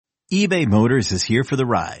eBay Motors is here for the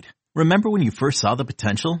ride. Remember when you first saw the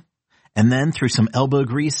potential? And then through some elbow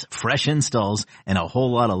grease, fresh installs, and a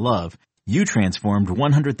whole lot of love, you transformed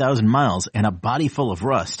 100,000 miles and a body full of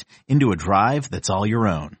rust into a drive that's all your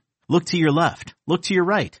own. Look to your left. Look to your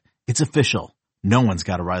right. It's official. No one's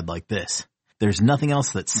got a ride like this. There's nothing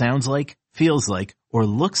else that sounds like, feels like, or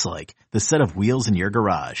looks like the set of wheels in your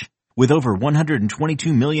garage. With over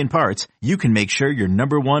 122 million parts, you can make sure your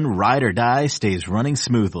number one ride or die stays running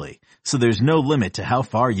smoothly, so there's no limit to how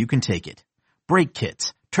far you can take it. Brake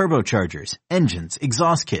kits, turbochargers, engines,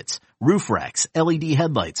 exhaust kits, roof racks, LED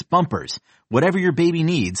headlights, bumpers, whatever your baby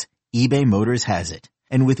needs, eBay Motors has it.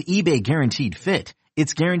 And with eBay Guaranteed Fit,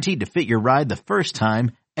 it's guaranteed to fit your ride the first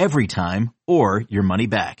time, every time, or your money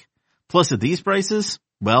back. Plus at these prices,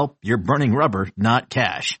 well, you're burning rubber, not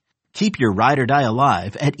cash. Keep your ride or die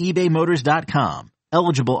alive at ebaymotors.com.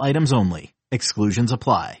 Eligible items only. Exclusions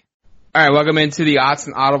apply. All right, welcome into the Odds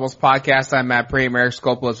and Audibles podcast. I'm Matt Prehm. Eric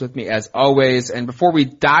Scopola is with me as always. And before we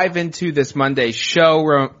dive into this Monday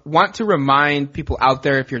show, want to remind people out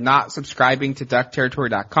there, if you're not subscribing to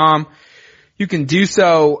duckterritory.com, you can do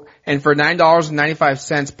so. And for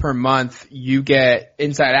 $9.95 per month, you get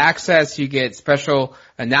inside access, you get special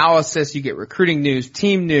analysis, you get recruiting news,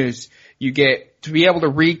 team news, you get to be able to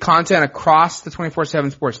read content across the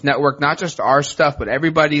 24/7 Sports Network, not just our stuff, but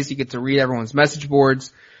everybody's. You get to read everyone's message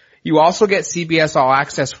boards. You also get CBS All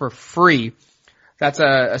Access for free. That's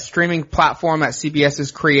a streaming platform that CBS has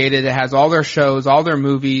created. It has all their shows, all their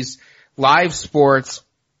movies, live sports,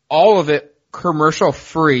 all of it commercial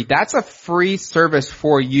free. That's a free service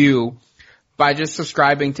for you by just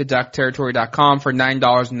subscribing to duckterritory.com for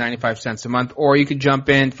 $9.95 a month, or you could jump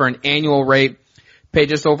in for an annual rate. Pay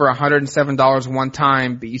just over $107 one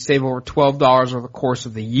time, but you save over $12 over the course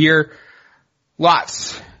of the year.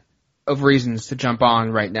 Lots of reasons to jump on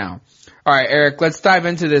right now. All right, Eric, let's dive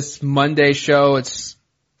into this Monday show. It's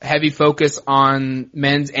heavy focus on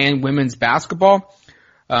men's and women's basketball.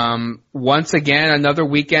 Once again, another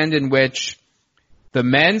weekend in which the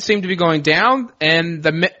men seem to be going down and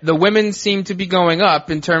the women seem to be going up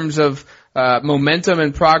in terms of momentum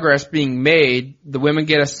and progress being made. The women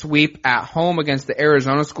get a sweep at home against the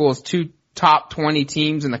Arizona schools, two top 20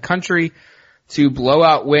 teams in the country, two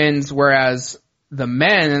blowout wins, whereas the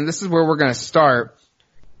men, and this is where we're going to start,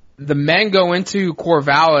 the men go into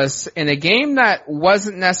Corvallis in a game that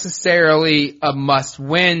wasn't necessarily a must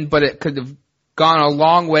win, but it could have gone a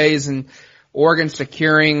long ways in Oregon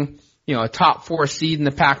securing, a top 4 seed in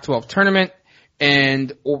the Pac-12 tournament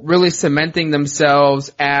and really cementing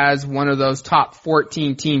themselves as one of those top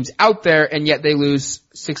 14 teams out there, and yet they lose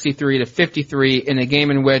 63-53 in a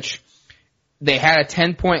game in which they had a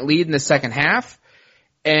 10-point lead in the second half,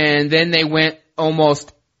 and then they went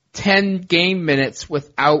almost 10 game minutes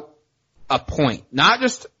without a point. Not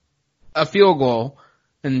just a field goal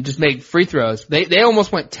and just make free throws. They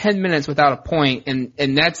almost went 10 minutes without a point,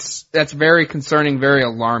 and that's very concerning, very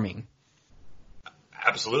alarming.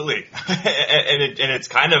 Absolutely. and it's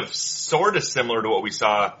kind of sort of similar to what we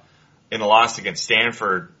saw in the loss against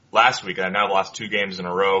Stanford last week. And now I've lost 2 games in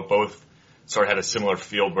a row. Both sort of had a similar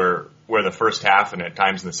field where the first half and at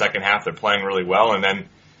times in the second half they're playing really well, and then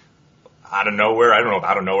out of nowhere, I don't know if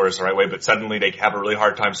out of nowhere is the right way, but suddenly they have a really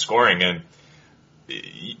hard time scoring. And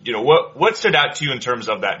what stood out to you in terms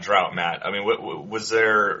of that drought, Matt? I mean, was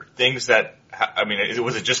there things that,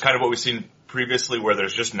 was it just kind of what we've seen previously where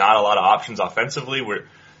there's just not a lot of options offensively?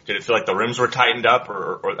 Did it feel like the rims were tightened up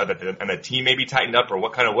and the team maybe tightened up, or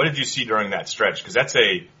what did you see during that stretch? Because that's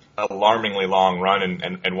a alarmingly long run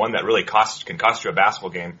and one that really can cost you a basketball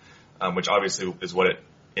game, which obviously is what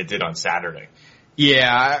it did on Saturday.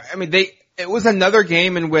 Yeah, it was another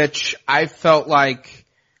game in which I felt like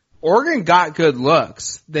Oregon got good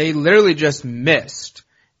looks. They literally just missed.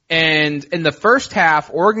 And in the first half,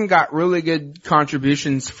 Oregon got really good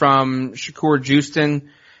contributions from Shakur Juiston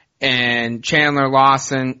and Chandler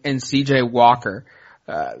Lawson and CJ Walker.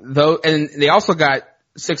 And they also got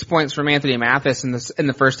 6 points from Anthony Mathis in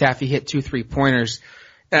the first half. He hit 2 3-pointers.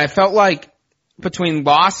 And I felt like between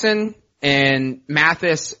Lawson and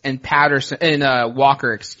Mathis and Patterson and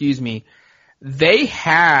Walker, they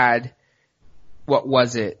had, what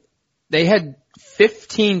was it? They had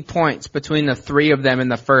 15 points between the 3 of them in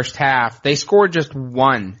the first half. They scored just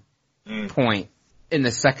 1 point in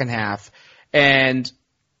the second half. And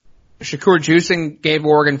Shakur Juiston gave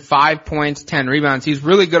Oregon 5 points, 10 rebounds. He's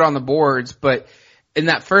really good on the boards, but in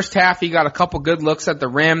that first half he got a couple good looks at the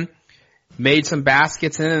rim, made some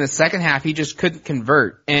baskets, and then in the second half he just couldn't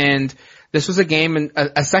convert. And this was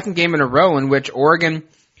a second game in a row in which Oregon,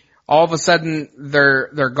 all of a sudden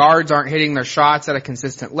their guards aren't hitting their shots at a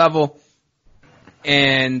consistent level.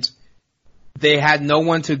 And they had no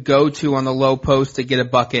one to go to on the low post to get a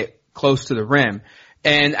bucket close to the rim.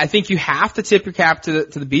 And I think you have to tip your cap to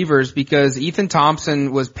the Beavers because Ethan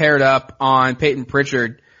Thompson was paired up on Peyton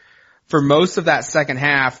Pritchard for most of that second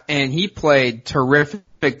half, and he played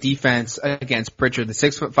terrific defense against Pritchard. The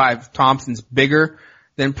 6'5" Thompson's bigger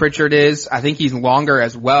than Pritchard is. I think he's longer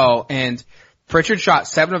as well. And Pritchard shot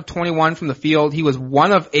 7 of 21 from the field. He was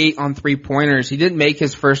 1 of 8 on 3-pointers. He didn't make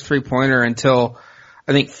his first 3-pointer until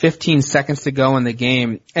I think 15 seconds to go in the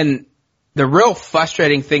game. And the real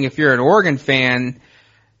frustrating thing if you're an Oregon fan,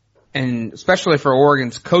 and especially for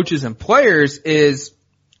Oregon's coaches and players, is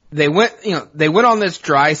they went on this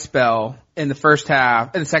dry spell in the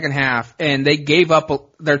second half, and they gave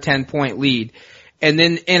up their 10-point lead. And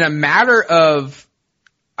then in a matter of,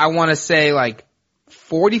 I want to say like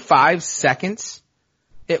 45 seconds,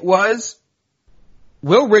 it was,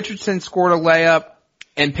 Will Richardson scored a layup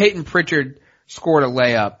and Peyton Pritchard scored a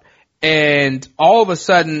layup. And all of a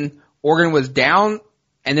sudden, Oregon was down,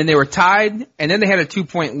 and then they were tied, and then they had a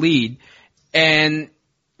 2-point lead. And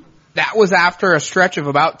that was after a stretch of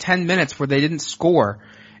about 10 minutes where they didn't score.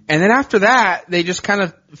 And then after that, they just kind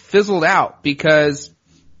of fizzled out because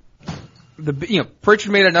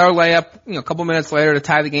Pritchard made another layup, a couple minutes later to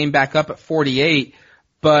tie the game back up at 48,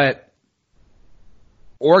 but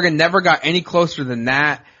Oregon never got any closer than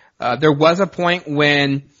that. There was a point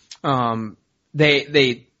when,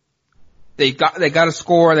 they got a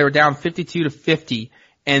score, they were down 52-50,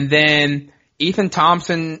 and then Ethan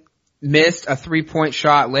Thompson missed a 3-point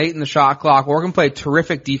shot late in the shot clock. Oregon played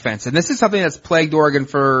terrific defense, and this is something that's plagued Oregon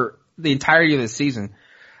for the entirety of the season.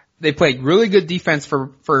 They played really good defense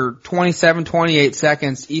for 27, 28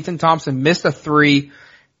 seconds. Ethan Thompson missed a 3.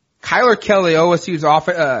 Kyler Kelly,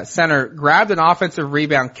 OSU's center, grabbed an offensive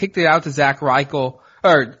rebound, kicked it out to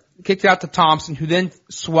Thompson, who then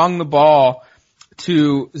swung the ball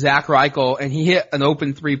to Zach Reichel, and he hit an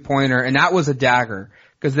open 3-pointer, and that was a dagger.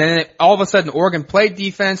 Because then all of a sudden Oregon played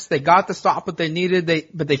defense, they got the stop what they needed,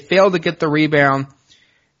 but they failed to get the rebound,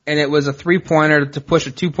 and it was a 3-pointer to push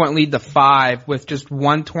a 2-point lead to 5 with just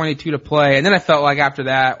 1:22 to play. And then I felt like after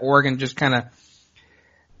that, Oregon just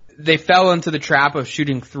they fell into the trap of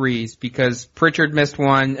shooting threes because Pritchard missed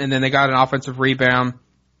one, and then they got an offensive rebound.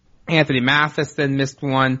 Anthony Mathis then missed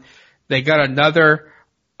one. They got another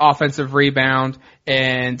offensive rebound,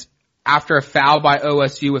 and after a foul by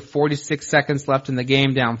OSU with 46 seconds left in the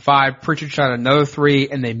game, down 5, Pritchard shot another 3,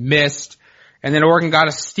 and they missed. And then Oregon got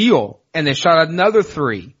a steal, and they shot another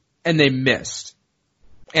 3, and they missed.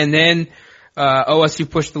 And then OSU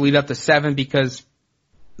pushed the lead up to 7 because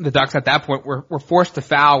the Ducks at that point were forced to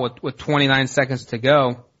foul with 29 seconds to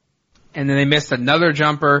go. And then they missed another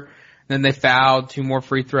jumper, then they fouled, 2 more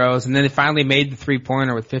free throws, and then they finally made the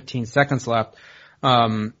 3-pointer with 15 seconds left.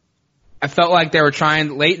 I felt like they were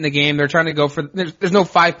trying, late in the game, they're trying to go for, there's no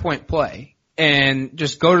 5-point play, and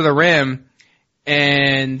just go to the rim,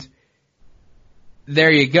 and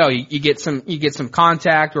there you go. You get some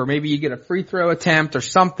contact, or maybe you get a free throw attempt or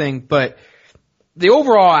something, but the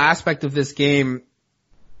overall aspect of this game,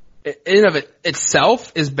 in and of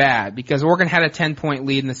itself, is bad, because Oregon had a 10-point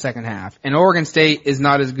lead in the second half, and Oregon State is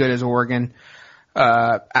not as good as Oregon,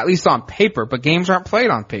 at least on paper, but games aren't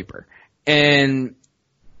played on paper. And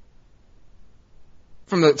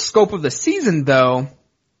from the scope of the season, though,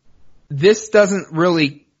 this doesn't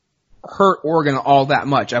really hurt Oregon all that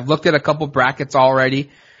much. I've looked at a couple brackets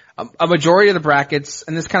already. A majority of the brackets,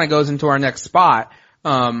 and this kind of goes into our next spot,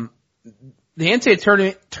 the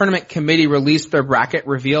NCAA tournament committee released their bracket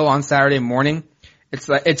reveal on Saturday morning. It's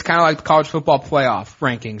kind of like the college football playoff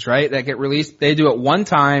rankings, right? That get released. They do it one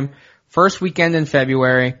time, first weekend in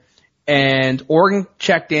February, and Oregon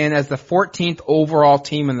checked in as the 14th overall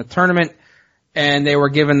team in the tournament, and they were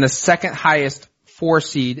given the second highest 4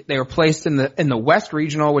 seed. They were placed in the West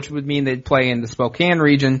Regional, which would mean they'd play in the Spokane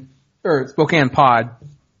region, or Spokane pod.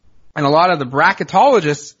 And a lot of the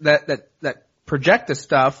bracketologists that project this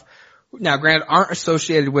stuff, now granted, aren't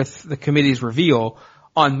associated with the committee's reveal.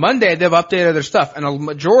 On Monday, they've updated their stuff, and a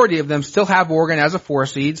majority of them still have Oregon as a 4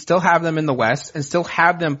 seed, still have them in the West, and still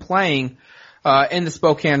have them playing in the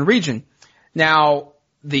Spokane region. Now,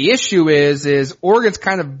 the issue is Oregon's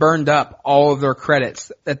kind of burned up all of their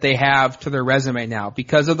credits that they have to their resume now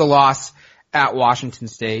because of the loss at Washington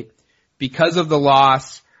State, because of the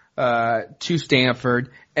loss to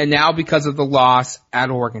Stanford, and now because of the loss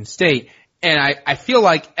at Oregon State. And I feel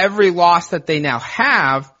like every loss that they now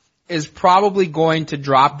have is probably going to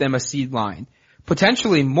drop them a seed line,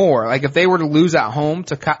 potentially more. Like if they were to lose at home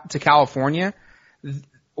to California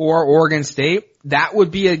or Oregon State, that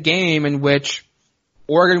would be a game in which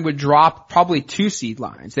Oregon would drop probably 2 seed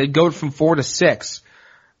lines. They'd go from 4 to 6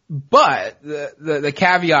 But the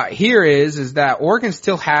caveat here is that Oregon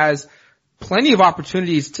still has plenty of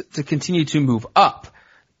opportunities to continue to move up,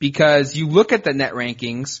 because you look at the net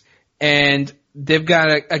rankings and they've got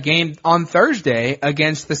a game on Thursday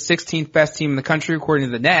against the 16th best team in the country according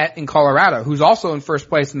to the net in Colorado, who's also in first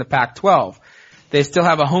place in the Pac-12. They still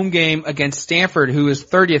have a home game against Stanford, who is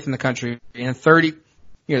 30th in the country, and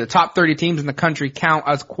the top 30 teams in the country count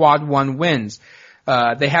as quad 1 wins.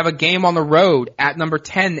 They have a game on the road at number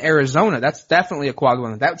 10, Arizona. That's definitely a quad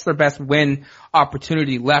 1. That's their best win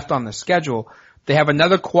opportunity left on the schedule. They have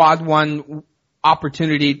another quad 1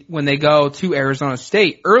 opportunity when they go to Arizona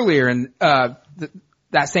State earlier in,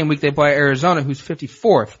 that same week they play Arizona, who's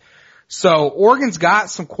 54th. So Oregon's got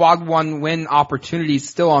some quad 1 win opportunities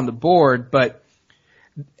still on the board, but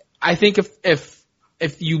I think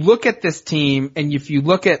if you look at this team and if you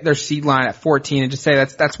look at their seed line at 14 and just say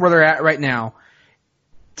that's where they're at right now,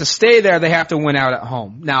 to stay there, they have to win out at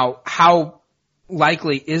home. Now, how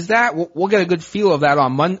likely is that? We'll get a good feel of that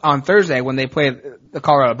on Thursday when they play the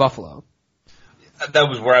Colorado Buffalo. That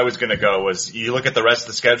was where I was going to go. Was you look at the rest of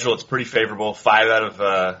the schedule, it's pretty favorable. 5 out of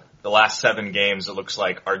the last 7 games, it looks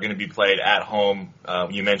like, are going to be played at home.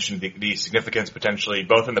 You mentioned the significance potentially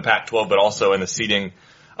both in the Pac-12 but also in the seeding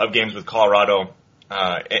of games with Colorado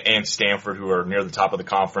and Stanford, who are near the top of the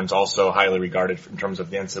conference, also highly regarded in terms of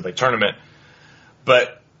the NCAA tournament.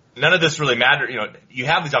 But none of this really matters. You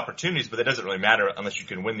have these opportunities, but it doesn't really matter unless you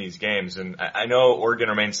can win these games. And I know Oregon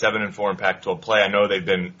remains 7-4 in Pac-12 play. I know they've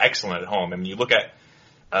been excellent at home. I mean, you look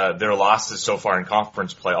at their losses so far in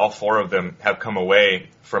conference play, all 4 of them have come away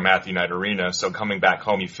from Matthew Knight Arena. So coming back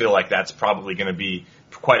home, you feel like that's probably going to be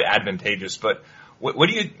quite advantageous. But what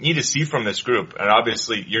do you need to see from this group? And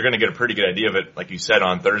obviously, you're going to get a pretty good idea of it, like you said,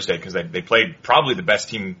 on Thursday, because they played probably the best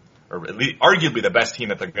team, or at least arguably the best team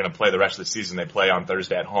that they're going to play the rest of the season. They play on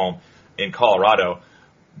Thursday at home in Colorado.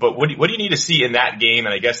 But what do you need to see in that game,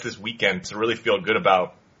 and I guess this weekend, to really feel good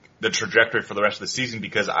about the trajectory for the rest of the season?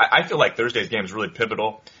 Because I feel like Thursday's game is really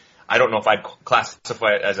pivotal. I don't know if I'd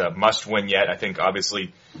classify it as a must-win yet. I think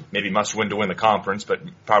obviously maybe must-win to win the conference, but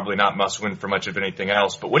probably not must-win for much of anything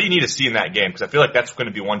else. But what do you need to see in that game? Because I feel like that's going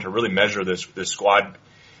to be one to really measure this squad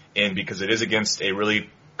in, because it is against a really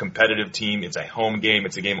competitive team. It's a home game.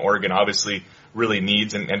 It's a game Oregon obviously really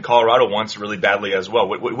needs, and Colorado wants really badly as well.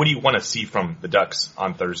 What do you want to see from the Ducks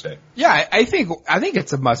on Thursday? Yeah, I think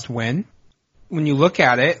it's a must-win. When you look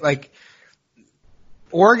at it, like,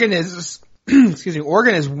 Oregon is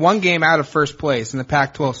Oregon is 1 game out of first place in the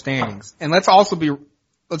Pac-12 standings. And let's also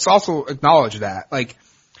acknowledge that. Like,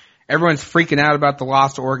 everyone's freaking out about the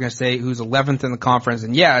loss to Oregon State, who's 11th in the conference.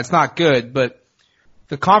 And yeah, it's not good, but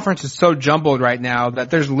the conference is so jumbled right now that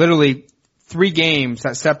there's literally 3 games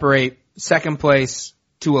that separate second place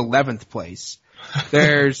to 11th place.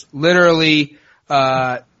 There's literally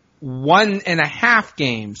 1.5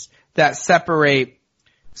 games that separate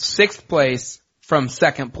 6th place from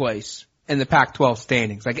 2nd place in the Pac-12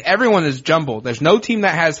 standings. Like, everyone is jumbled. There's no team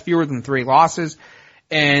that has fewer than 3 losses.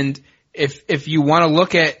 And if you want to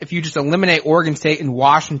look at, if you just eliminate Oregon State and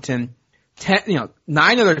Washington,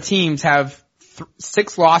 9 other teams have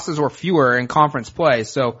 6 losses or fewer in conference play.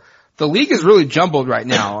 So the league is really jumbled right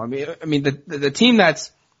now. I mean, the team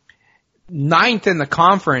that's 9th in the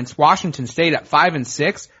conference, Washington State at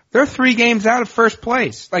 5-6, they're 3 games out of first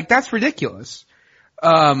place. Like, that's ridiculous.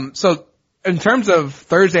 So in terms of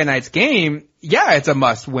Thursday night's game, yeah, it's a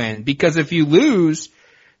must win, because if you lose,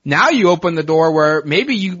 now you open the door where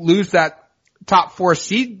maybe you lose that top 4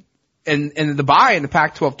 seed in the bye in the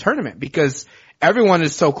Pac-12 tournament, because everyone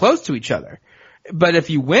is so close to each other. But if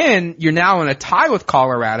you win, you're now in a tie with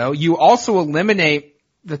Colorado. You also eliminate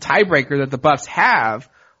the tiebreaker that the Buffs have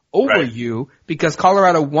over you, because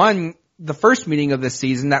Colorado won the first meeting of this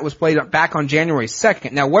season that was played back on January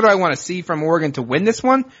 2nd. Now, what do I want to see from Oregon to win this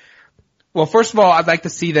one? Well, first of all, I'd like to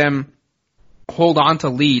see them hold on to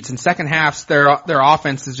leads. In second halves, their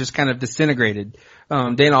offense is just kind of disintegrated.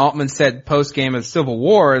 Dana Altman said post-game of Civil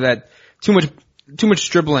War that too much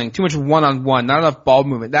dribbling, too much one-on-one, not enough ball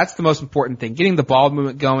movement. That's the most important thing, getting the ball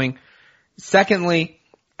movement going. Secondly,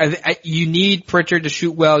 you need Pritchard to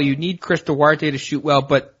shoot well. You need Chris Duarte to shoot well,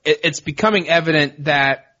 but it's becoming evident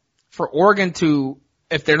that for Oregon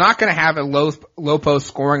if they're not going to have a low post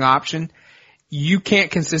scoring option, you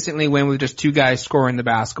can't consistently win with just 2 guys scoring the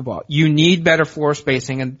basketball. You need better floor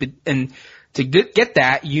spacing, and to get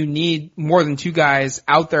that, you need more than 2 guys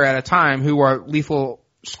out there at a time who are lethal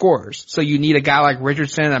scorers. So you need a guy like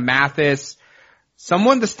Richardson, a Mathis,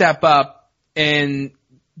 someone to step up and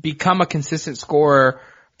become a consistent scorer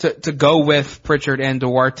to go with Pritchard and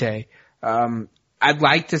Duarte. I'd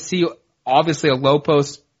like to see, obviously, a low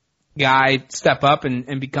post guy step up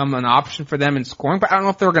and become an option for them in scoring, but I don't know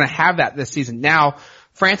if they're going to have that this season. Now,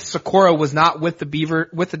 Francis Okoro was not with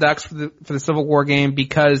the Ducks for the Civil War game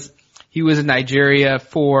because he was in Nigeria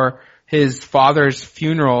for his father's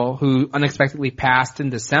funeral, who unexpectedly passed in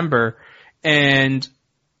December. And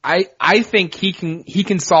I think he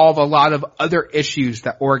can solve a lot of other issues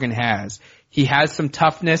that Oregon has. He has some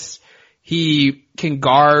toughness. He can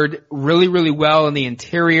guard really, really well in the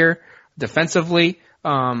interior defensively.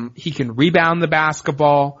 He can rebound the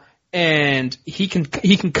basketball, and he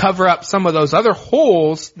can cover up some of those other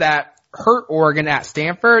holes that hurt Oregon at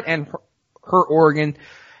Stanford and hurt Oregon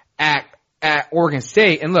at Oregon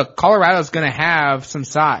State. And look, Colorado's going to have some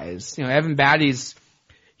size. You know, Evan Batty's,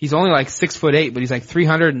 he's only like 6'8", but he's like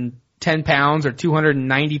 310 pounds or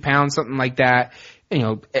 290 pounds, something like that. You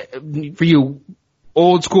know, for you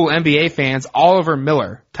old school NBA fans, Oliver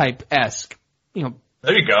Miller type-esque, you know.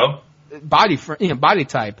 There you go. Body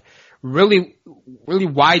type. Really, really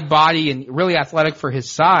wide body and really athletic for his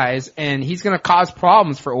size, and he's gonna cause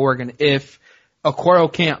problems for Oregon if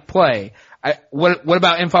Okoro can't play. What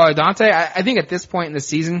about N'Faly Dante? I think at this point in the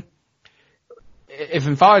season, if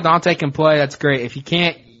N'Faly Dante can play, that's great. If he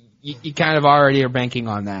can't, you kind of already are banking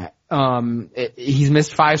on that. He's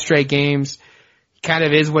missed 5 straight games. He kind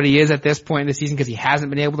of is what he is at this point in the season because he hasn't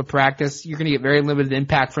been able to practice. You're going to get very limited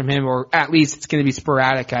impact from him, or at least it's going to be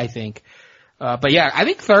sporadic, I think. But yeah, I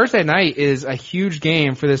think Thursday night is a huge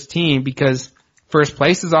game for this team because first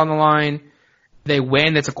place is on the line. They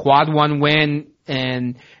win. It's a quad 1 win,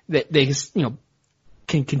 and they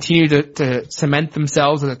can continue to cement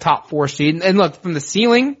themselves as a top 4 seed. And look, from the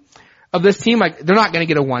ceiling of this team, like, they're not going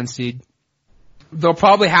to get a 1 seed. They'll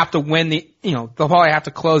probably have to win they'll probably have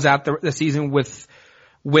to close out the season with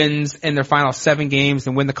wins in their final 7 games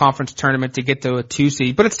and win the conference tournament to get to a 2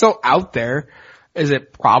 seed. But it's still out there. Is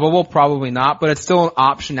it probable? Probably not, but it's still an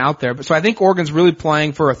option out there. But so I think Oregon's really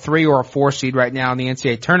playing for a 3 or a 4 seed right now in the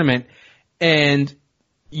NCAA tournament. And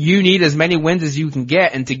you need as many wins as you can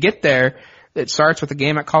get. And to get there, it starts with a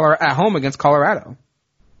game at home against Colorado.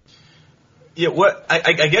 Yeah,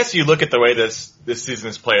 I guess you look at the way this season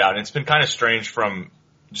has played out, and it's been kind of strange from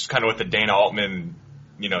just kind of what the Dana Altman,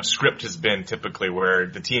 script has been typically, where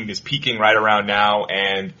the team is peaking right around now,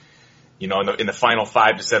 and in the final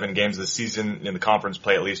 5 to 7 games of the season, in the conference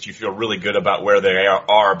play at least, you feel really good about where they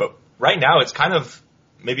are. But right now, it's kind of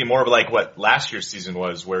maybe more of like what last year's season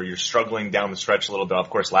was, where you're struggling down the stretch a little bit. Of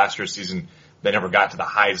course, last year's season, they never got to the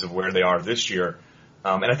highs of where they are this year.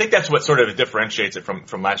 And I think that's what sort of differentiates it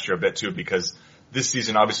from last year a bit too, because this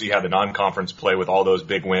season, obviously, you have the non-conference play with all those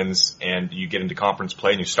big wins, and you get into conference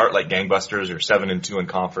play and you start like gangbusters. You're 7-2 in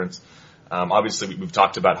conference. Obviously, we've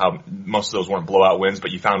talked about how most of those weren't blowout wins, but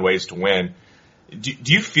you found ways to win. Do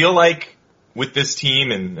you feel like with this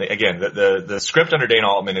team, and again, the script under Dana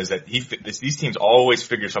Altman is that these teams always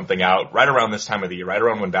figure something out right around this time of the year, right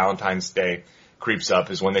around when Valentine's Day creeps up,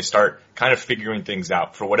 is when they start kind of figuring things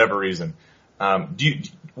out for whatever reason.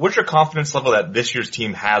 What's your confidence level that this year's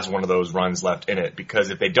team has one of those runs left in it?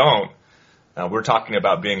 Because if they don't, we're talking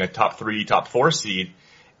about being a top 3, top 4 seed,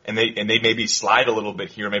 and they maybe slide a little bit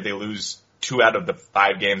here. Maybe they lose 2 out of the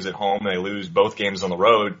 5 games at home, and they lose both games on the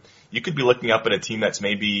road. You could be looking up at a team that's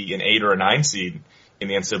maybe an 8 or a 9 seed in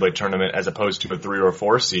the NCAA tournament as opposed to a 3 or a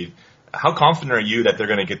 4 seed. How confident are you that they're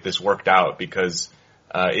going to get this worked out? Because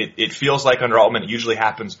it feels like under Altman it usually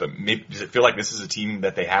happens, but maybe, does it feel like this is a team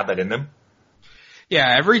that they have that in them?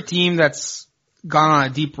 Yeah, every team that's gone on a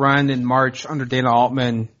deep run in March under Dana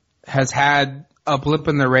Altman has had a blip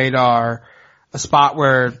in the radar, a spot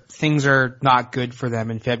where things are not good for them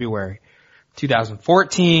in February.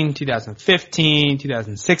 2014, 2015,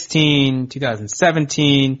 2016,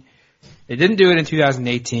 2017. They didn't do it in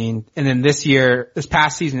 2018. And then this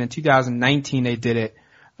past season in 2019, they did it.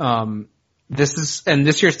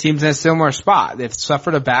 This year's team's in a similar spot. They've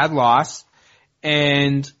suffered a bad loss.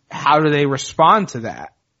 And how do they respond to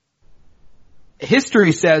that?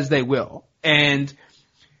 History says they will. And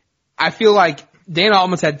I feel like Dana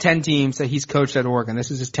Altman's had 10 teams that he's coached at Oregon. This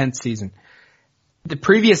is his 10th season. The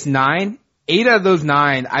previous 9, 8 out of those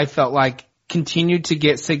 9, I felt like continued to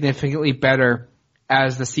get significantly better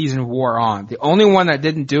as the season wore on. The only one that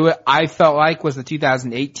didn't do it, I felt like, was the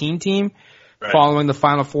 2018 team, right, following the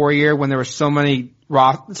Final Four year when there was so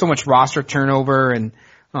much roster turnover, and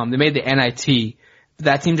they made the NIT.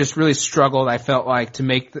 That team just really struggled, I felt like, to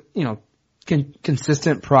make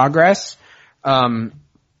consistent progress.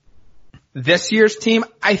 This year's team,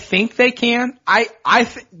 I think they can.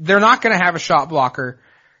 They're not going to have a shot blocker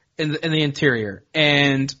in the interior,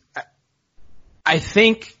 and I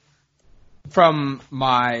think, from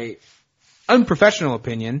my unprofessional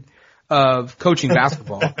opinion, of coaching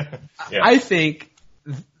basketball. Yeah. I think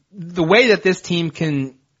the way that this team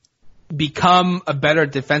can become a better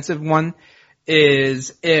defensive one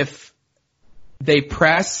is if they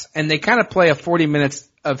press and they kind of play a 40 minutes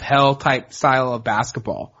of hell type style of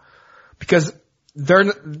basketball, because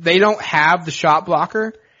they don't have the shot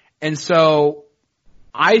blocker. And so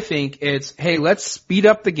I think it's, hey, let's speed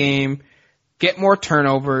up the game, get more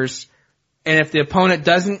turnovers, and if the opponent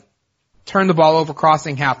doesn't turn the ball over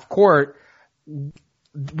crossing half court,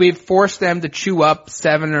 we've forced them to chew up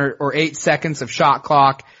 7 or 8 seconds of shot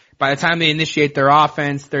clock. By the time they initiate their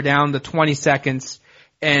offense, they're down to 20 seconds,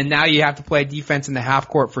 and now you have to play defense in the half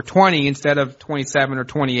court for 20 instead of 27 or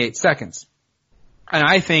 28 seconds. And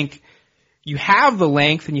I think you have the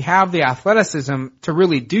length and you have the athleticism to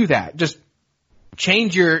really do that. Just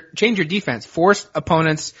change your defense. Force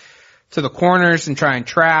opponents to the corners and try and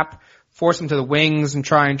trap. Force them to the wings and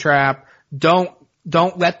try and trap. Don't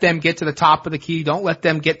let them get to the top of the key. Don't let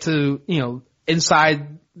them get to,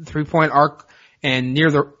 inside the 3-point arc and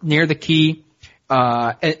near the key.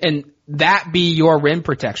 And that be your rim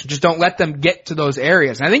protection. Just don't let them get to those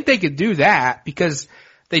areas. And I think they could do that because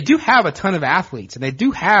they do have a ton of athletes and they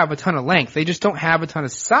do have a ton of length. They just don't have a ton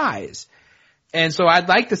of size. And so I'd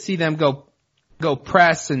like to see them go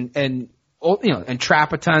press and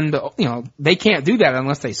trap a ton, but they can't do that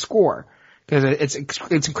unless they score, because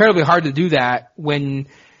it's incredibly hard to do that when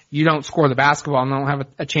you don't score the basketball and don't have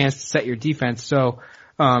a chance to set your defense. So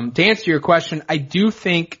to answer your question, I do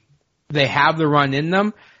think they have the run in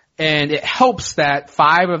them, and it helps that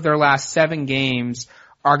 5 of their last 7 games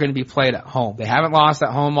are going to be played at home. They haven't lost at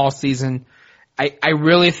home all season. I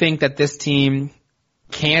really think that this team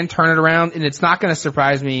can turn it around, and it's not going to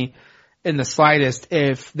surprise me in the slightest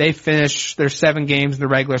if they finish their 7 games in the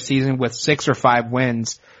regular season with 6 or 5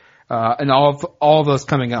 wins, and all of those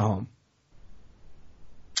coming at home.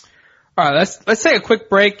 All right, let's take a quick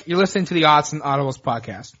break. You're listening to the Odds and Audibles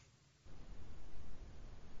podcast.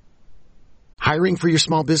 Hiring for your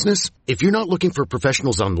small business? If you're not looking for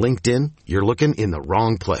professionals on LinkedIn, you're looking in the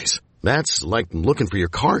wrong place. That's like looking for your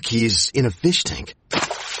car keys in a fish tank.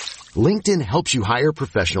 LinkedIn helps you hire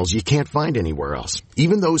professionals you can't find anywhere else,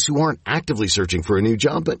 even those who aren't actively searching for a new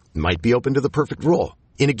job but might be open to the perfect role.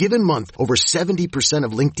 In a given month, over 70%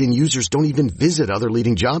 of LinkedIn users don't even visit other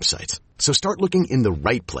leading job sites. So start looking in the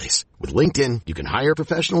right place. With LinkedIn, you can hire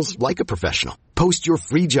professionals like a professional. Post your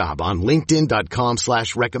free job on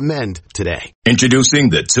linkedin.com/recommend today. Introducing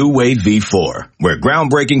the Two-Way V4, where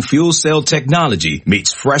groundbreaking fuel cell technology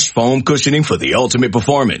meets fresh foam cushioning for the ultimate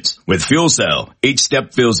performance. With fuel cell, each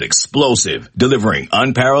step feels explosive, delivering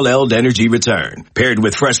unparalleled energy return. Paired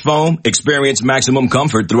with fresh foam, experience maximum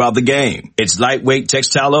comfort throughout the game. Its lightweight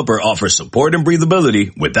textile upper offers support and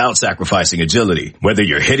breathability without sacrificing agility. Whether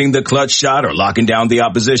you're hitting the clutch shot or locking down the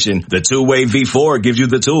opposition, the Two-Way V4 gives you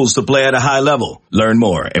the tools to play at a high level. Learn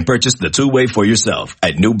more and purchase the Two-Way for yourself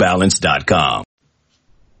at newbalance.com.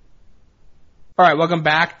 All right, welcome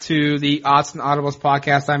back to the Odds and Audibles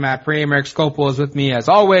podcast. I'm Matt Prehm. Eric Scopel is with me as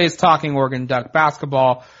always, talking Oregon Duck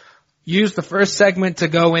basketball. Used the first segment to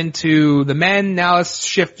go into the men. Now let's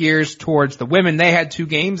shift gears towards the women. They had 2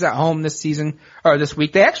 games at home this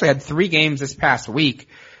week. They actually had 3 games this past week.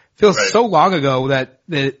 Feels right. So long ago that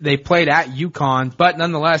they played at UConn, but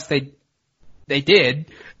nonetheless they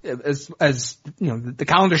did, as the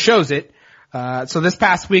calendar shows it. So this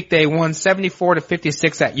past week they won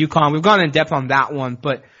 74-56 at UConn. We've gone in depth on that one,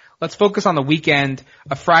 but let's focus on the weekend.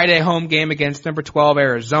 A Friday home game against number 12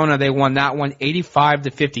 Arizona. They won that one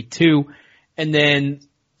 85-52. And then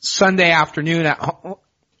Sunday afternoon at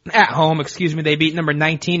home, they beat number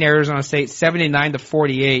 19 Arizona State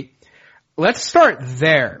 79-48. Let's start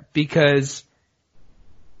there, because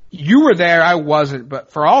you were there, I wasn't, but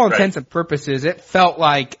for all intents and purposes, it felt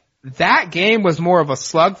like that game was more of a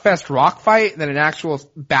slugfest rock fight than an actual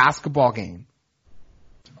basketball game.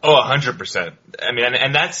 Oh, 100%. I mean,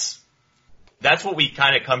 and that's what we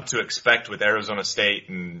kind of come to expect with Arizona State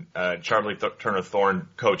and Charlie Turner-Thorne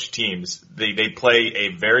coach teams. They play a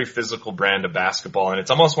very physical brand of basketball, and it's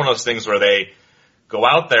almost one of those things where they go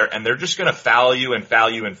out there and they're just going to foul you and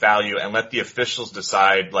let the officials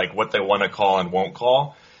decide like what they want to call and won't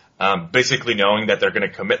call. Basically knowing that they're going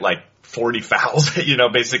to commit like 40 fouls,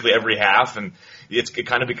 basically every half. And it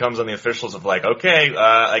kind of becomes on the officials of like, okay,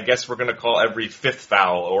 I guess we're going to call every 5th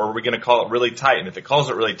foul, or we're going to call it really tight. And if it calls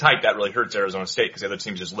it really tight, that really hurts Arizona State because the other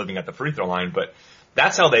team's just living at the free throw line. But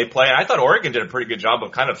that's how they play. And I thought Oregon did a pretty good job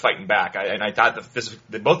of kind of fighting back. I thought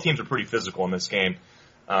both teams were pretty physical in this game.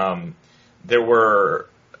 There were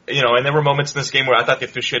moments in this game where I thought the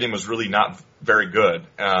officiating was really not very good,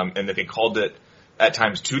 and that they called it at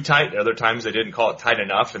times too tight. At other times they didn't call it tight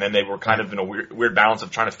enough, and then they were kind of in a weird balance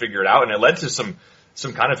of trying to figure it out, and it led to some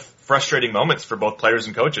kind of frustrating moments for both players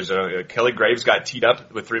and coaches. Kelly Graves got teed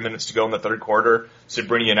up with 3 minutes to go in the third quarter.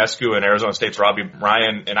 Sabrina Ionescu and Arizona State's Robbie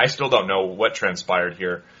Ryan, and I still don't know what transpired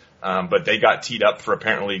here, but they got teed up for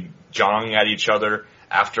apparently jawing at each other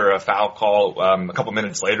after a foul call a couple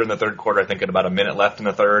minutes later in the third quarter, I think at about a minute left in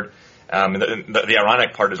the third. And the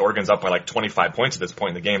ironic part is Oregon's up by like 25 points at this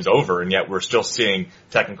point, and the game's over, and yet we're still seeing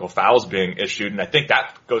technical fouls being issued. And I think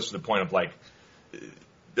that goes to the point of like,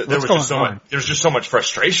 there's just so much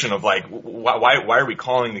frustration of like, why are we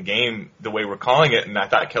calling the game the way we're calling it? And I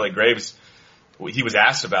thought Kelly Graves, he was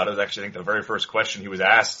asked about it. It was actually, I think, the very first question he was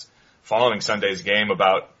asked following Sunday's game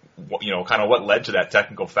about, kind of what led to that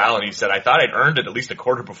technical foul. And he said, I thought I'd earned it at least a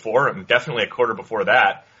quarter before, and definitely a quarter before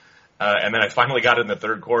that. And then I finally got it in the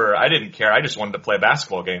third quarter. I didn't care. I just wanted to play a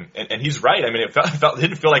basketball game. And he's right. I mean, it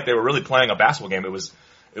didn't feel like they were really playing a basketball game.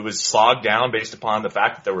 It was slogged down based upon the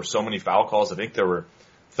fact that there were so many foul calls. I think there were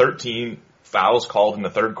 13 fouls called in the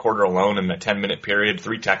third quarter alone in the 10-minute period,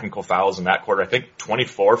 3 technical fouls in that quarter. I think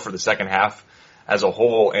 24 for the second half as a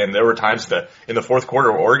whole. And there were times in the fourth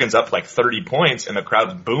quarter where Oregon's up like 30 points and the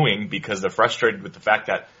crowd's booing because they're frustrated with the fact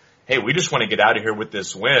that, hey, we just want to get out of here with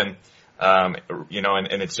this win.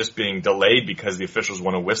 And it's just being delayed because the officials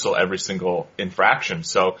want to whistle every single infraction.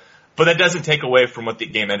 So, but that doesn't take away from what the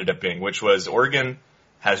game ended up being, which was Oregon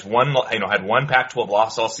had one Pac-12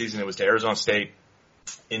 loss all season. It was to Arizona State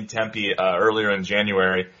in Tempe, earlier in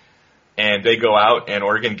January. And they go out and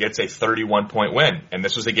Oregon gets a 31-point win. And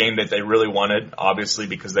this was a game that they really wanted, obviously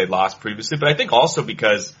because they'd lost previously, but I think also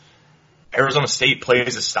because Arizona State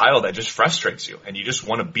plays a style that just frustrates you and you just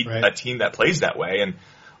want to beat a team that plays that way. And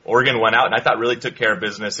Oregon went out and I thought really took care of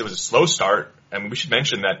business. It was a slow start. I mean, we should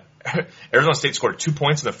mention that Arizona State scored 2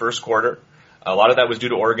 points in the first quarter. A lot of that was due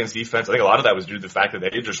to Oregon's defense. I think a lot of that was due to the fact that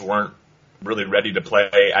they just weren't really ready to play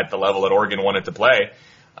at the level that Oregon wanted to play.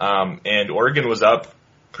 And Oregon was up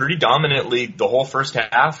pretty dominantly the whole first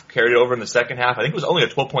half, carried it over in the second half. I think it was only a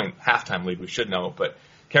 12-point halftime lead, we should know, but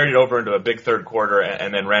carried it over into a big third quarter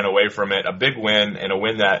and then ran away from it. A big win, and a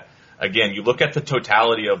win that, again, you look at the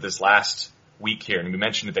totality of this last week here, and we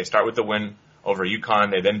mentioned that they start with the win over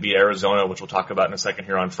UConn, they then beat Arizona, which we'll talk about in a second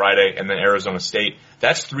here on Friday, and then Arizona State.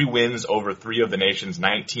 That's 3 wins over 3 of the nation's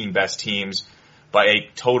 19 best teams by a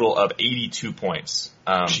total of 82 points.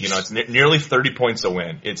 It's nearly 30 points a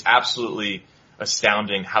win. It's absolutely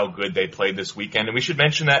astounding how good they played this weekend. And we should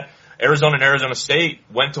mention that Arizona and Arizona State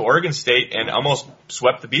went to Oregon State and almost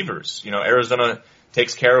swept the Beavers. Arizona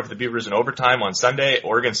takes care of the Beavers in overtime on Sunday.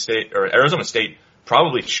 Arizona State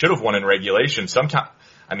probably should have won in regulation. This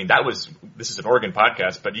is an Oregon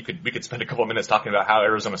podcast, but we could spend a couple of minutes talking about how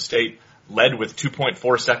Arizona State led with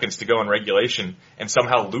 2.4 seconds to go in regulation and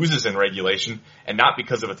somehow loses in regulation, and not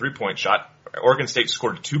because of a 3-point shot. Oregon State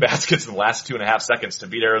scored 2 baskets in the last 2.5 seconds to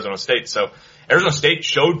beat Arizona State. So Arizona State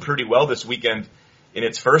showed pretty well this weekend in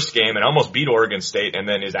its first game and almost beat Oregon State, and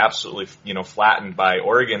then is absolutely, flattened by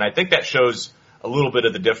Oregon. I think that shows a little bit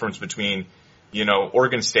of the difference between,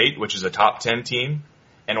 Oregon State, which is a top 10 team,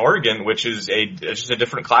 and Oregon, which is just a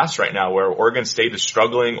different class right now, where Oregon State is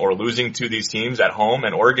struggling or losing to these teams at home,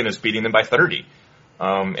 and Oregon is beating them by 30.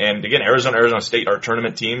 And again, Arizona State are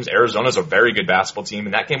tournament teams. Arizona's a very good basketball team,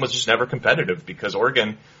 and that game was just never competitive because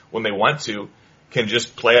Oregon, when they want to, can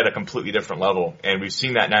just play at a completely different level. And we've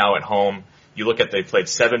seen that now at home. You look at, they've played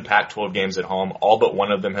 7 Pac-12 games at home. All but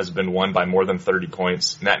one of them has been won by more than 30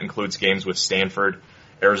 points. And that includes games with Stanford,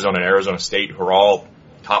 Arizona, and Arizona State, who are all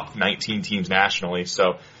top 19 teams nationally.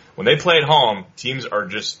 So when they play at home, teams are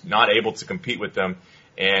just not able to compete with them.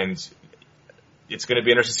 And it's going to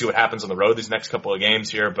be interesting to see what happens on the road these next couple of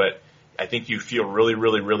games here. But I think you feel really,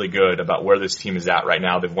 really, really good about where this team is at right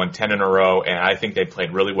now. They've won 10 in a row, and I think they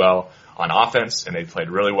played really well on offense, and they played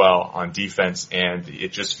really well on defense. And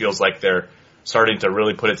it just feels like they're starting to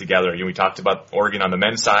really put it together. We talked about Oregon on the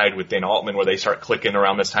men's side with Dana Altman, where they start clicking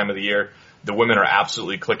around this time of the year. The women are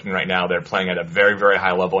absolutely clicking right now. They're playing at a very, very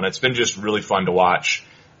high level, and it's been just really fun to watch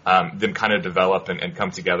them kind of develop and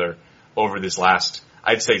come together over this last,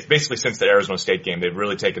 I'd say, basically since the Arizona State game. They've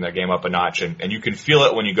really taken their game up a notch, and you can feel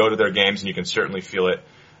it when you go to their games, and you can certainly feel it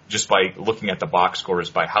just by looking at the box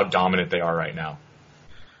scores, by how dominant they are right now.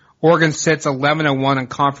 Oregon sits 11-1 in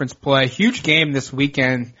conference play. Huge game this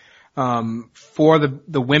weekend for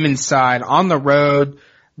the women's side. On the road,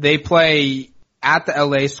 they play at the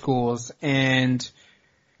LA schools, and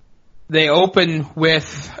they open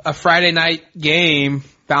with a Friday night game,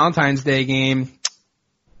 Valentine's Day game,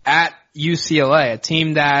 at UCLA, a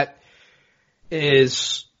team that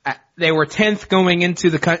is They were 10th going into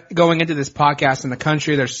this podcast in the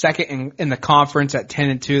country. They're second in the conference at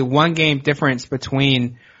 10-2, 1 game difference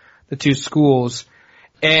between the two schools.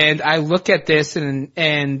 And I look at this and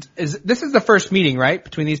this is the first meeting, right,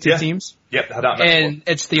 between these two teams? Yep. And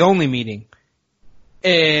it's the only meeting.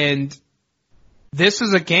 And this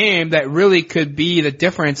is a game that really could be the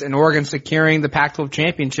difference in Oregon securing the Pac-12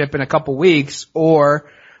 championship in a couple weeks, or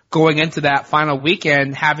going into that final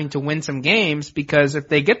weekend having to win some games, because if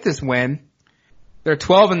they get this win, they're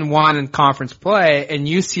 12-1 in conference play, and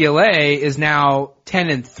UCLA is now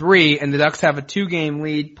 10-3, and the Ducks have a 2-game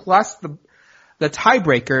lead plus the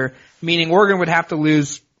tiebreaker, meaning Oregon would have to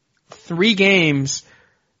lose 3 games,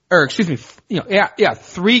 or excuse me,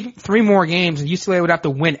 three more games, and UCLA would have to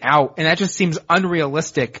win out, and that just seems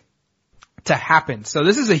unrealistic to happen. So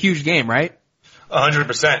this is a huge game, right?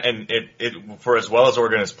 100%, and it for as well as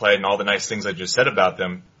Oregon has played and all the nice things I just said about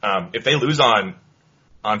them, if they lose on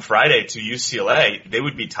Friday to UCLA, they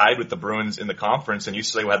would be tied with the Bruins in the conference, and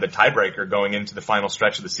UCLA will have the tiebreaker going into the final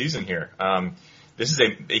stretch of the season here. This is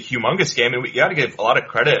a humongous game, and we got to give a lot of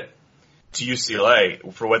credit to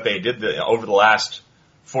UCLA for what they did over the last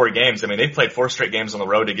 4 games. I mean, they played 4 straight games on the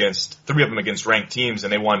road, 3 of them against ranked teams,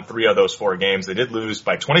 and they won 3 of those 4 games. They did lose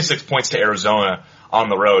by 26 points to Arizona on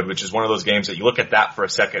the road, which is one of those games that you look at that for a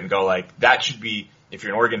second and go like, that should be, if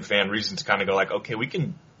you're an Oregon fan, reason to kind of go like, okay,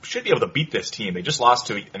 should be able to beat this team. They just lost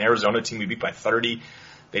to an Arizona team we beat by 30.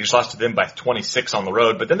 They just lost to them by 26 on the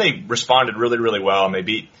road, but then they responded really, really well, and they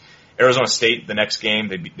beat Arizona State the next game.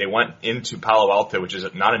 They went into Palo Alto, which is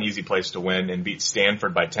not an easy place to win, and beat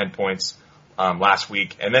Stanford by 10 points last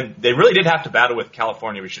week. And then they really did have to battle with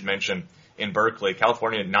California, we should mention, in Berkeley.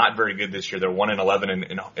 California not very good this year. They're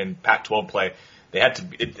 1-11 in Pac-12 play.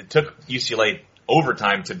 It took UCLA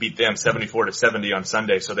overtime to beat them 74-70 on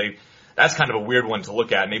Sunday. So that's kind of a weird one to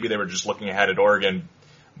look at. Maybe they were just looking ahead at Oregon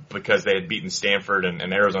because they had beaten Stanford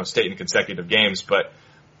and Arizona State in consecutive games. But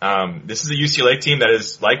this is a UCLA team that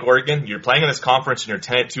is like Oregon. You're playing in this conference and you're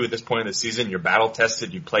 10-2 at this point of the season. You're battle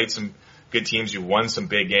tested. You played some good teams. You won some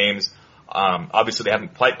big games. Obviously they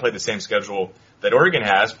haven't quite played the same schedule that Oregon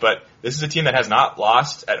has, but this is a team that has not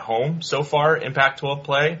lost at home so far in Pac-12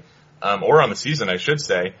 play, or on the season, I should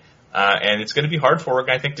say. And it's going to be hard for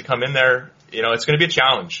Oregon, I think, to come in there. It's going to be a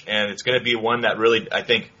challenge, and it's going to be one that really, I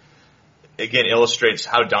think, again, illustrates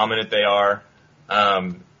how dominant they are,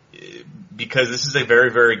 because this is a very,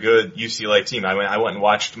 very good UCLA team. I went and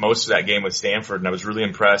watched most of that game with Stanford, and I was really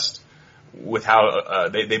impressed with how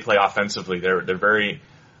they play offensively. They're very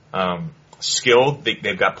skilled.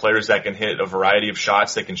 They've got players that can hit a variety of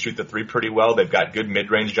shots. They can shoot the 3 pretty well. They've got good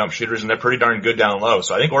mid-range jump shooters, and they're pretty darn good down low.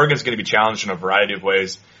 So I think Oregon's going to be challenged in a variety of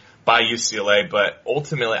ways by UCLA, but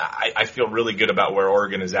ultimately I feel really good about where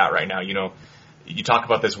Oregon is at right now. You talk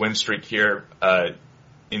about this win streak here.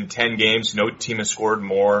 In 10 games, no team has scored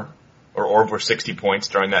more or over 60 points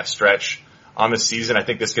during that stretch on the season. I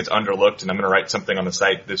think this gets underlooked, and I'm going to write something on the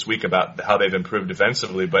site this week about how they've improved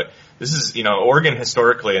defensively. But this is, Oregon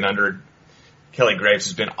historically and under Kelly Graves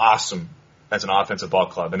has been awesome as an offensive ball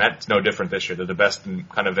club, and that's no different this year. They're the best in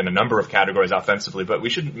a number of categories offensively, but we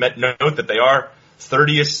should note that they are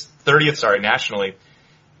 30th nationally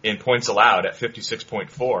in points allowed at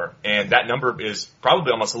 56.4, and that number is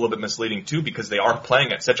probably almost a little bit misleading too, because they are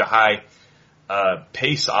playing at such a high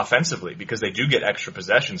pace offensively, because they do get extra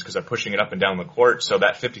possessions because they're pushing it up and down the court. So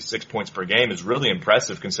that 56 points per game is really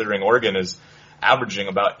impressive, considering Oregon is averaging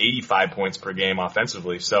about 85 points per game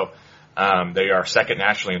offensively. So they are second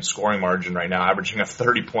nationally in scoring margin right now, averaging a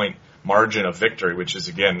 30-point margin of victory, which is,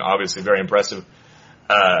 again, obviously very impressive.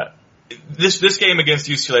 This game against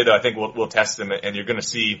UCLA, though, I think will test them, and you're going to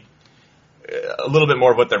see a little bit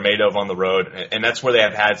more of what they're made of on the road. And that's where they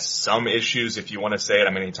have had some issues, if you want to say it.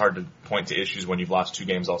 I mean, it's hard to point to issues when you've lost 2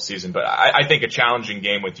 games all season. But I think a challenging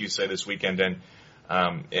game with UCLA this weekend,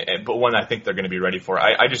 but one I think they're going to be ready for.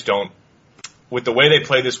 I just don't. With the way they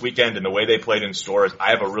played this weekend and the way they played in stores,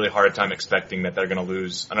 I have a really hard time expecting that they're going to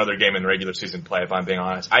lose another game in regular season play, if I'm being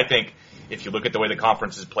honest. I think if you look at the way the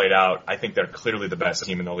conference is played out, I think they're clearly the best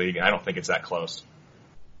team in the league, and I don't think it's that close.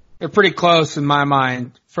 They're pretty close in my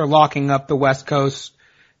mind for locking up the West Coast.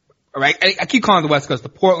 Right? I keep calling the West Coast the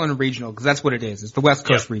Portland Regional, because that's what it is. It's the West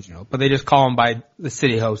Coast Regional, but they just call them by the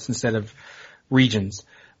city hosts instead of regions.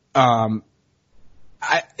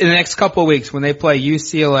 In the next couple of weeks, when they play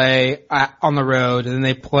UCLA on the road and then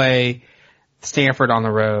they play Stanford on the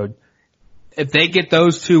road, if they get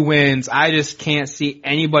those 2 wins, I just can't see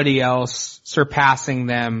anybody else surpassing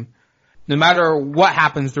them, no matter what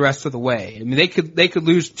happens the rest of the way. I mean, they could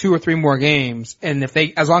lose 2 or 3 more games, and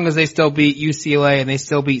as long as they still beat UCLA and they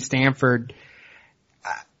still beat Stanford,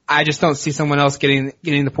 I just don't see someone else getting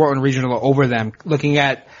the Portland Regional over them, looking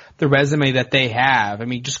at the resume that they have. I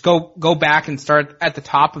mean, just go back and start at the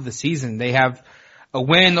top of the season. They have a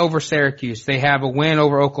win over Syracuse. They have a win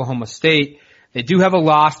over Oklahoma State. They do have a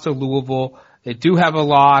loss to Louisville. They do have a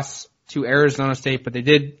loss to Arizona State, but they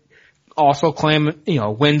did also claim,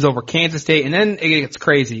 wins over Kansas State. And then it gets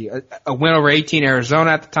crazy. A win over 18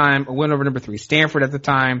 Arizona at the time, a win over number 3 Stanford at the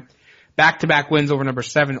time, back-to-back wins over number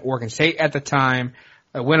 7 Oregon State at the time,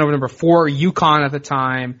 a win over number 4 UConn at the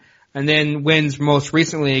time, and then wins most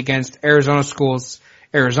recently against Arizona schools,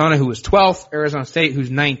 Arizona who was 12th, Arizona State who's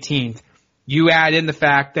 19th. You add in the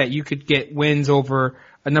fact that you could get wins over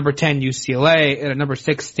a number 10 UCLA and a number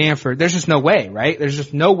 6 Stanford. There's just no way, right? There's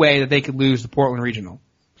just no way that they could lose the Portland Regional.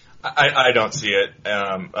 I don't see it.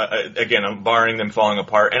 Again, I'm barring them falling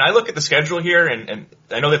apart. And I look at the schedule here, and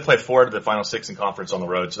I know they play 4 to the Final 6 in conference on the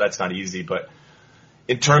road, so that's not easy. But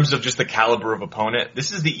in terms of just the caliber of opponent,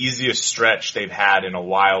 this is the easiest stretch they've had in a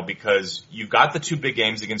while because you've got the 2 big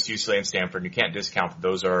games against UCLA and Stanford, and you can't discount that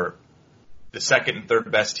those are the second and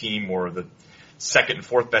third best team or the second and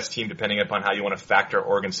fourth best team, depending upon how you want to factor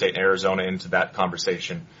Oregon State and Arizona into that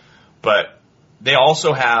conversation. But they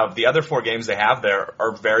also have the other 4 games they have there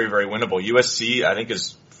are very, very winnable. USC, I think,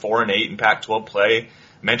 is 4-8 in Pac-12 play.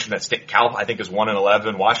 I mentioned that Cal, I think, is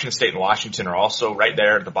 1-11. Washington State and Washington are also right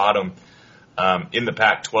there at the bottom in the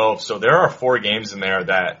Pac-12. So there are 4 games in there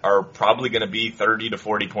that are probably going to be 30 to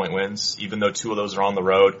 40 point wins, even though 2 of those are on the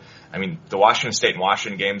road. I mean, the Washington State and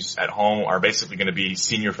Washington games at home are basically going to be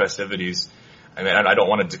senior festivities. I mean, I don't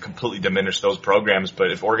want to completely diminish those programs, but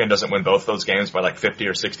if Oregon doesn't win both those games by like 50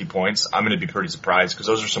 or 60 points, I'm going to be pretty surprised because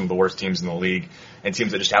those are some of the worst teams in the league and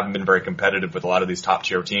teams that just haven't been very competitive with a lot of these top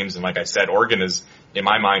tier teams. And like I said, Oregon is, in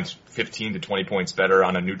my mind, 15 to 20 points better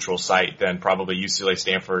on a neutral site than probably UCLA,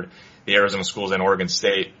 Stanford, the Arizona schools, and Oregon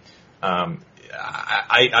State.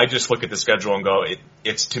 I just look at the schedule and go,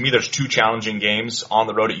 it's to me, there's 2 challenging games on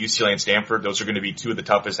the road at UCLA and Stanford. Those are going to be 2 of the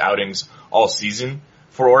toughest outings all season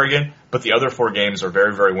for Oregon, but the other 4 games are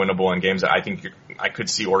very, very winnable and games that I think I could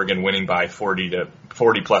see Oregon winning by 40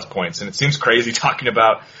 plus points. And it seems crazy talking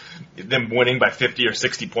about them winning by 50 or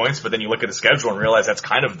 60 points, but then you look at the schedule and realize that's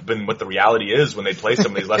kind of been what the reality is when they play some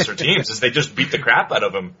of these lesser teams, is they just beat the crap out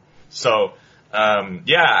of them. So,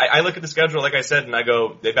 I look at the schedule, like I said, and I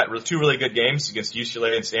go, they've got 2 really good games against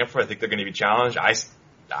UCLA and Stanford. I think they're going to be challenged.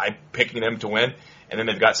 I'm picking them to win, and then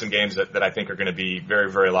they've got some games that I think are going to be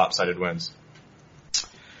very, very lopsided wins.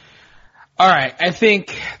 All right, I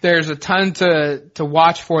think there's a ton to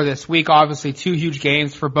watch for this week. Obviously, 2 huge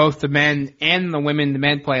games for both the men and the women. The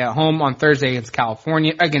men play at home on Thursday against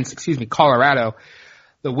Colorado.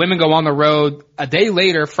 The women go on the road a day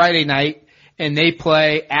later, Friday night, and they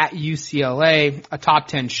play at UCLA, a top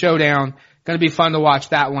 10 showdown. Going to be fun to watch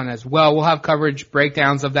that one as well. We'll have coverage,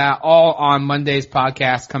 breakdowns of that all on Monday's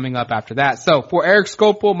podcast coming up after that. So for Eric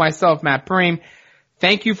Skopil, myself, Matt Prehm,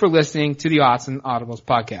 thank you for listening to the Autzen Audibles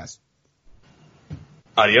podcast.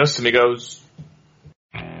 Adios, amigos.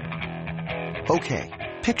 Okay,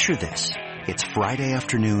 picture this. It's Friday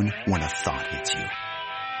afternoon when a thought hits you.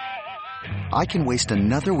 I can waste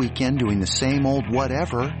another weekend doing the same old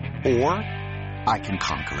whatever, or I can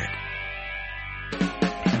conquer it.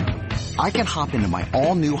 I can hop into my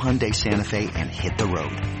all-new Hyundai Santa Fe and hit the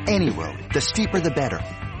road. Any road. The steeper the better.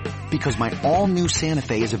 Because my all-new Santa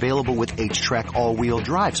Fe is available with H-Track all-wheel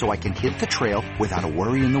drive, so I can hit the trail without a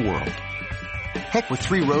worry in the world. Heck, with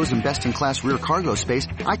 3 rows and best-in-class rear cargo space,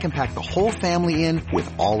 I can pack the whole family in with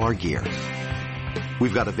all our gear.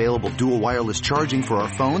 We've got available dual wireless charging for our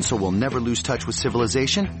phones, so we'll never lose touch with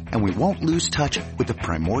civilization, and we won't lose touch with the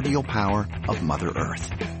primordial power of Mother Earth.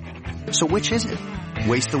 So which is it?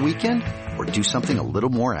 Waste the weekend or do something a little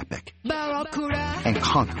more epic? And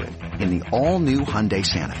conquer it in the all-new Hyundai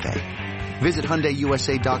Santa Fe. Visit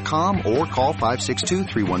HyundaiUSA.com or call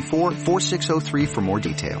 562-314-4603 for more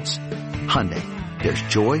details. Hyundai, there's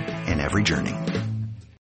joy in every journey.